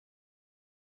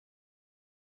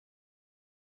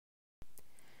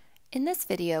In this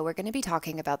video, we're going to be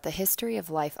talking about the history of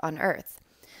life on Earth.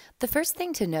 The first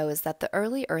thing to know is that the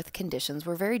early Earth conditions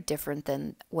were very different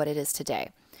than what it is today.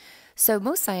 So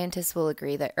most scientists will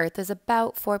agree that Earth is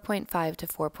about 4.5 to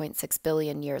 4.6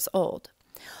 billion years old.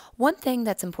 One thing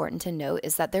that's important to note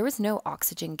is that there was no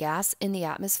oxygen gas in the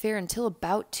atmosphere until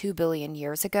about 2 billion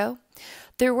years ago.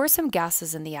 There were some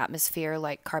gases in the atmosphere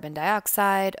like carbon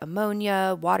dioxide,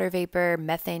 ammonia, water vapor,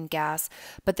 methane gas,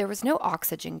 but there was no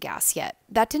oxygen gas yet.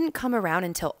 That didn't come around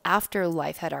until after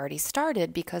life had already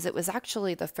started because it was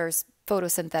actually the first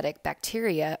photosynthetic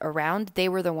bacteria around. They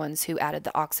were the ones who added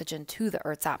the oxygen to the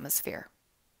Earth's atmosphere.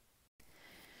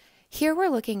 Here we're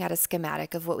looking at a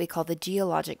schematic of what we call the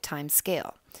geologic time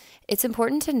scale. It's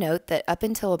important to note that up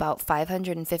until about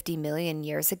 550 million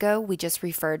years ago, we just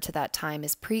referred to that time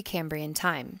as Precambrian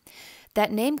time.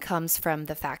 That name comes from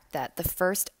the fact that the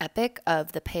first epoch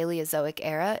of the Paleozoic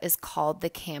era is called the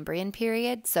Cambrian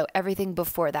period, so everything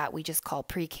before that we just call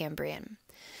Precambrian.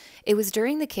 It was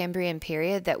during the Cambrian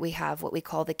period that we have what we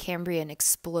call the Cambrian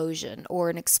explosion, or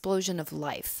an explosion of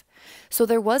life. So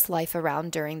there was life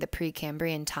around during the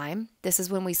Precambrian time. This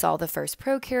is when we saw the first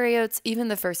prokaryotes, even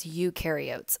the first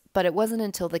eukaryotes. But it wasn't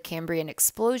until the Cambrian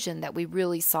explosion that we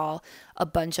really saw a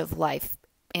bunch of life,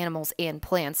 animals and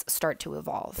plants, start to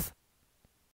evolve.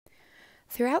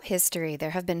 Throughout history,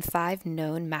 there have been 5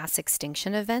 known mass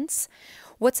extinction events.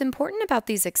 What's important about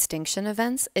these extinction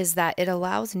events is that it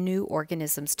allows new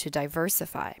organisms to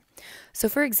diversify. So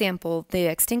for example, the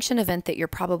extinction event that you're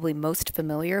probably most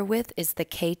familiar with is the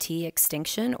KT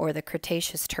extinction, or the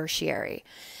Cretaceous Tertiary.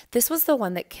 This was the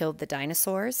one that killed the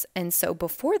dinosaurs, and so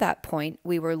before that point,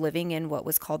 we were living in what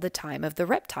was called the time of the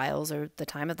reptiles, or the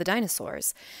time of the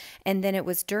dinosaurs. And then it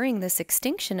was during this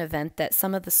extinction event that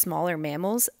some of the smaller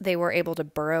mammals, they were able to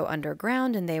burrow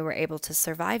underground and they were able to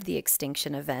survive the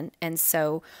extinction event. And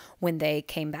so when they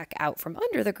came back out from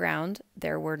under the ground,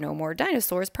 there were no more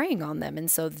dinosaurs preying on them,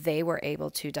 and so they were able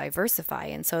to diversify.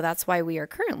 And so that's why we are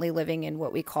currently living in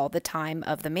what we call the time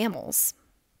of the mammals.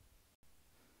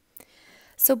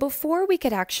 So before we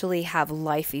could actually have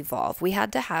life evolve, we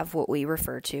had to have what we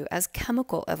refer to as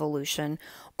chemical evolution,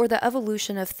 or the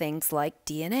evolution of things like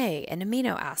DNA and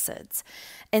amino acids.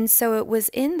 And so it was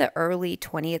in the early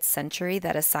 20th century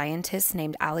that a scientist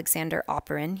named Alexander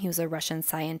Oparin, he was a Russian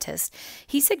scientist,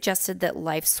 he suggested that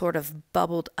life sort of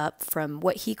bubbled up from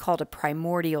what he called a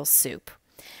primordial soup.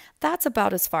 That's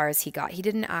about as far as he got. He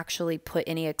didn't actually put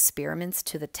any experiments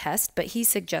to the test, but he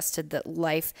suggested that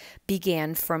life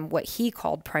began from what he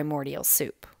called primordial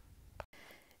soup.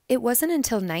 It wasn't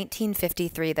until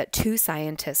 1953 that 2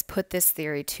 scientists put this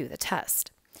theory to the test.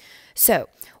 So,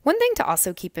 one thing to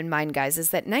also keep in mind, guys, is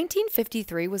that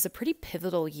 1953 was a pretty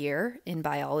pivotal year in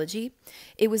biology.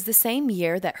 It was the same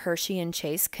year that Hershey and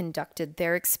Chase conducted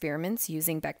their experiments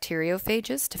using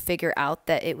bacteriophages to figure out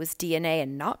that it was DNA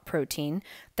and not protein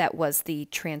that was the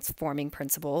transforming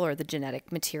principle, or the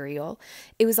genetic material.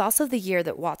 It was also the year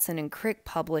that Watson and Crick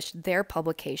published their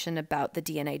publication about the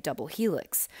DNA double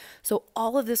helix. So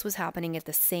all of this was happening at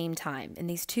the same time. And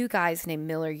these 2 guys named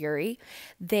Miller-Urey,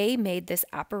 they made this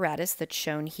apparatus that's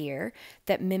shown here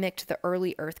that mimicked the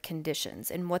early Earth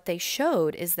conditions. And what they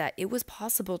showed is that it was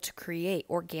possible to create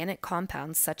organic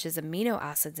compounds such as amino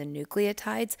acids and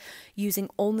nucleotides using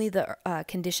only the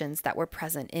conditions that were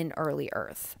present in early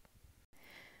Earth.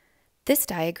 This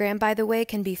diagram, by the way,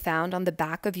 can be found on the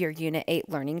back of your Unit 8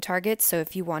 learning targets, so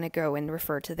if you want to go and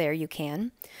refer to there, you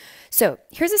can. So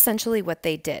here's essentially what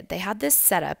they did. They had this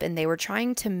setup and they were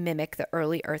trying to mimic the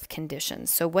early Earth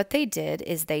conditions. So what they did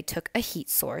is they took a heat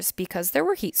source, because there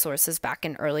were heat sources back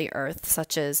in early Earth,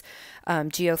 such as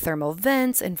geothermal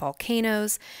vents and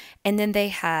volcanoes, and then they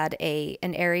had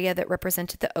an area that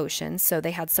represented the ocean. So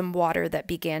they had some water that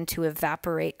began to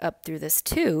evaporate up through this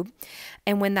tube,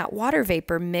 and when that water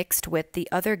vapor mixed with the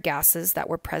other gases that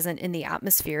were present in the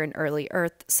atmosphere in early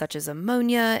Earth, such as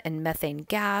ammonia and methane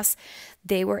gas,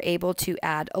 they were able to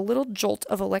add a little jolt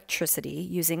of electricity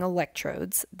using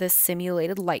electrodes. This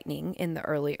simulated lightning in the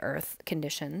early Earth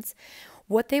conditions.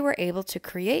 What they were able to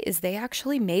create is they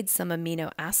actually made some amino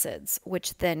acids,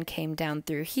 which then came down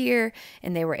through here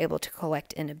and they were able to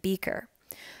collect in a beaker.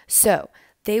 So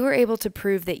they were able to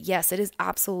prove that yes, it is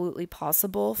absolutely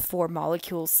possible for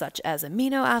molecules such as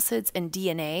amino acids and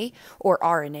DNA, or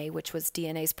RNA, which was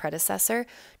DNA's predecessor,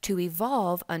 to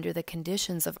evolve under the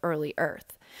conditions of early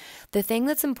Earth. The thing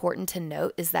that's important to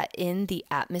note is that in the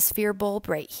atmosphere bulb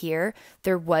right here,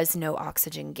 there was no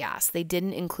oxygen gas. They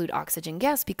didn't include oxygen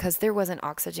gas because there wasn't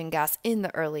oxygen gas in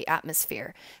the early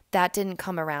atmosphere. That didn't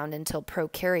come around until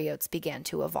prokaryotes began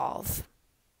to evolve.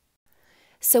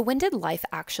 So when did life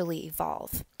actually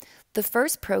evolve? The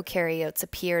first prokaryotes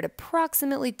appeared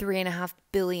approximately 3.5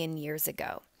 billion years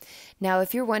ago. Now,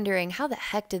 if you're wondering how the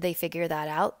heck did they figure that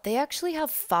out, they actually have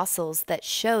fossils that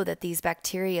show that these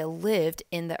bacteria lived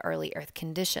in the early Earth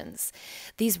conditions.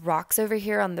 These rocks over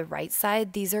here on the right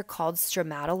side, these are called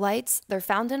stromatolites. They're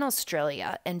found in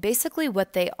Australia, and basically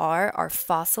what they are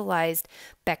fossilized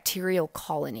bacterial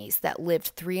colonies that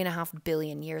lived 3.5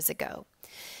 billion years ago.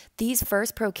 These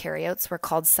first prokaryotes were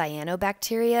called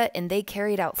cyanobacteria, and they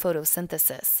carried out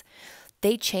photosynthesis.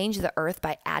 They changed the Earth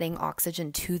by adding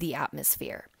oxygen to the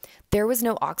atmosphere. There was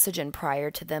no oxygen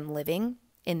prior to them living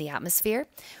in the atmosphere,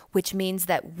 which means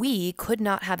that we could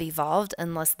not have evolved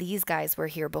unless these guys were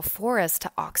here before us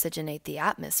to oxygenate the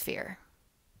atmosphere.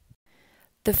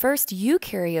 The first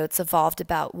eukaryotes evolved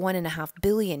about 1.5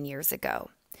 billion years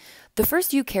ago. The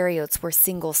first eukaryotes were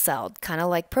single-celled, kind of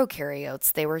like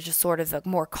prokaryotes. They were just sort of a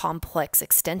more complex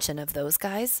extension of those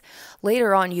guys.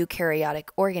 Later on, eukaryotic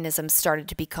organisms started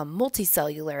to become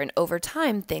multicellular, and over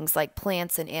time, things like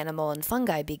plants and animal and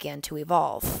fungi began to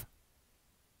evolve.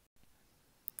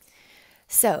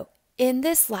 So, in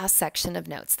this last section of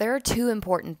notes, there are two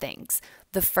important things.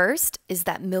 The first is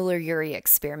that Miller-Urey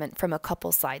experiment from a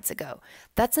couple slides ago.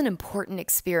 That's an important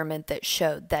experiment that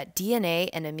showed that DNA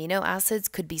and amino acids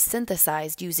could be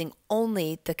synthesized using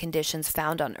only the conditions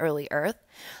found on early Earth.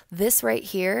 This right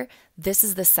here, this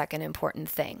is the second important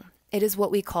thing. It is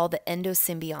what we call the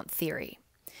endosymbiont theory.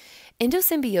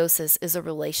 Endosymbiosis is a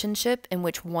relationship in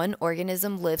which one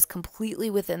organism lives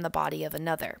completely within the body of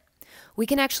another. We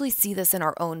can actually see this in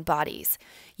our own bodies.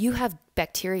 You have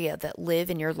bacteria that live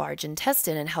in your large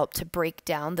intestine and help to break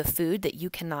down the food that you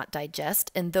cannot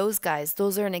digest. And those guys,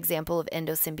 those are an example of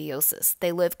endosymbiosis.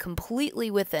 They live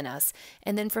completely within us.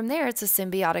 And then from there, it's a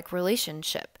symbiotic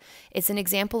relationship. It's an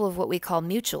example of what we call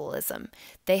mutualism.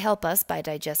 They help us by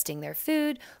digesting their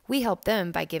food. We help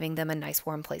them by giving them a nice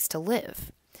warm place to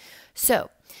live. So,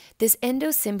 this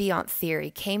endosymbiont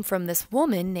theory came from this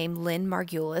woman named Lynn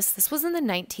Margulis. This was in the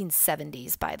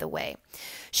 1970s, by the way.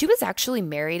 She was actually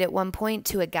married at one point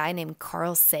to a guy named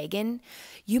Carl Sagan.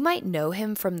 You might know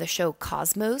him from the show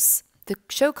Cosmos. The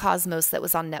show Cosmos that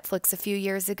was on Netflix a few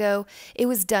years ago, it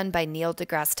was done by Neil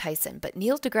deGrasse Tyson. But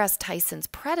Neil deGrasse Tyson's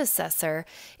predecessor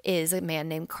is a man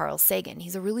named Carl Sagan.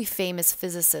 He's a really famous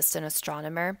physicist and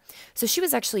astronomer. So she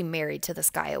was actually married to this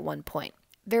guy at one point.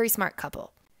 Very smart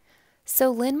couple.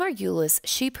 So Lynn Margulis,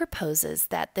 she proposes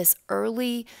that this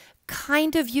early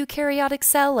kind of eukaryotic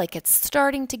cell, like it's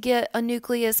starting to get a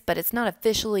nucleus, but it's not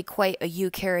officially quite a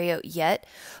eukaryote yet,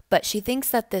 but she thinks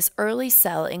that this early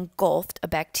cell engulfed a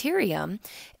bacterium,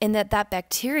 and that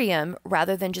bacterium,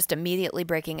 rather than just immediately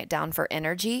breaking it down for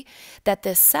energy, that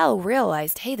this cell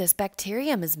realized, hey, this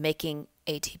bacterium is making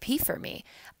ATP for me.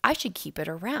 I should keep it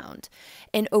around.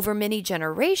 And over many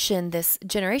generations,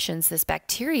 this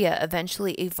bacteria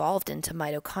eventually evolved into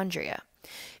mitochondria.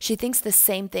 She thinks the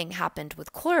same thing happened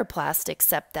with chloroplast,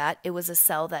 except that it was a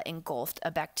cell that engulfed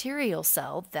a bacterial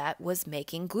cell that was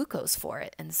making glucose for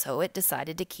it, and so it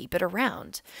decided to keep it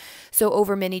around. So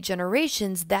over many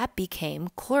generations, that became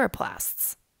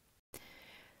chloroplasts.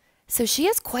 So she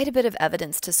has quite a bit of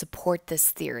evidence to support this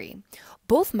theory.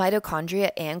 Both mitochondria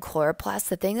and chloroplasts,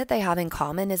 the thing that they have in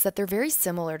common is that they're very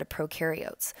similar to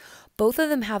prokaryotes. Both of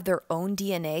them have their own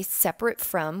DNA separate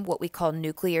from what we call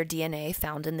nuclear DNA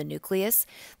found in the nucleus.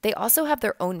 They also have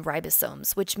their own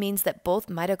ribosomes, which means that both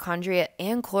mitochondria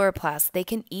and chloroplasts, they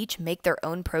can each make their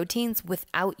own proteins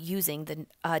without using the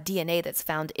DNA that's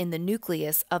found in the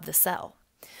nucleus of the cell.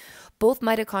 Both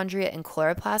mitochondria and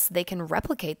chloroplasts, they can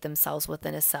replicate themselves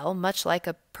within a cell, much like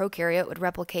a prokaryote would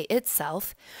replicate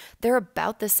itself. They're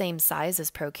about the same size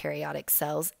as prokaryotic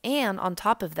cells, and on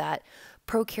top of that,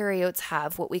 prokaryotes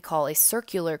have what we call a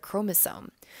circular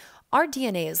chromosome. Our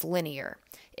DNA is linear.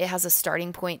 It has a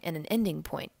starting point and an ending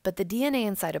point, but the DNA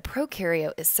inside a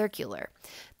prokaryote is circular.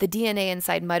 The DNA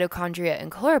inside mitochondria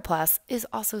and chloroplasts is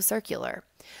also circular.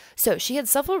 So she had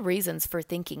several reasons for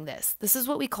thinking this. This is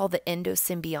what we call the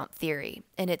endosymbiont theory,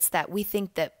 and it's that we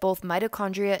think that both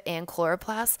mitochondria and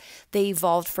chloroplasts, they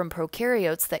evolved from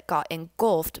prokaryotes that got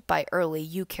engulfed by early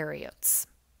eukaryotes.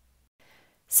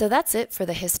 So that's it for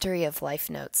the history of life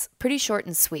notes. Pretty short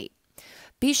and sweet.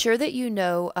 Be sure that you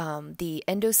know the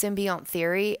endosymbiont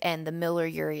theory and the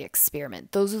Miller-Urey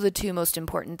experiment. Those are the two most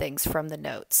important things from the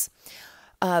notes.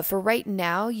 For right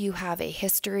now, you have a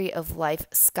History of Life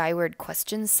Skyward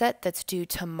question set that's due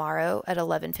tomorrow at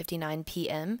 11:59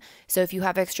 p.m. So if you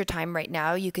have extra time right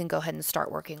now, you can go ahead and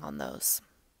start working on those.